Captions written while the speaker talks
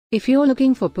If you're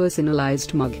looking for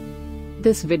personalized mug,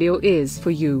 this video is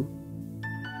for you.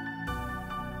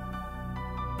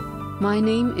 My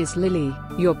name is Lily,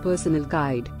 your personal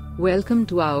guide. Welcome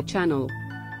to our channel.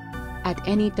 At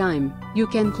any time, you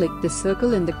can click the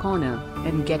circle in the corner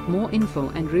and get more info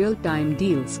and real-time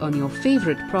deals on your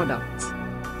favorite products.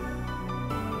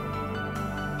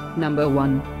 Number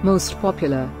 1, Most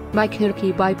Popular, by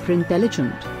Khidki by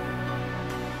Printelligent.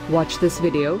 Watch this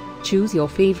video, choose your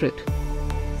favorite.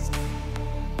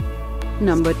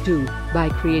 Number 2, by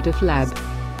Creative Lab.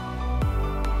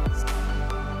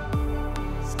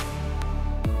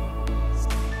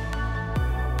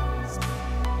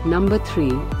 Number 3,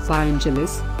 by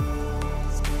Anjalis.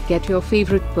 Get your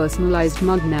favorite personalized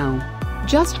mug now.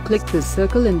 Just click the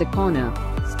circle in the corner.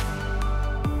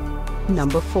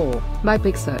 Number 4, by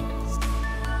PixArt.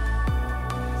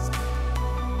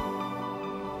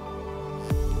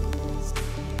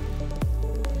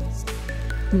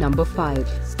 Number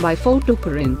 5, by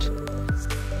Photuprint.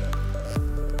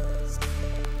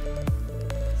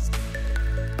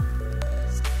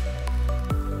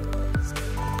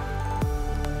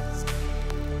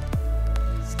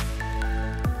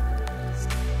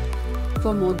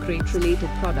 For more great related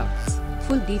products,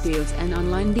 full details and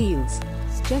online deals,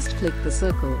 just click the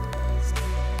circle.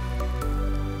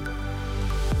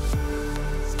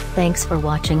 Thanks for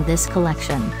watching this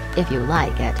collection. If you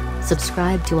like it,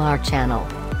 subscribe to our channel.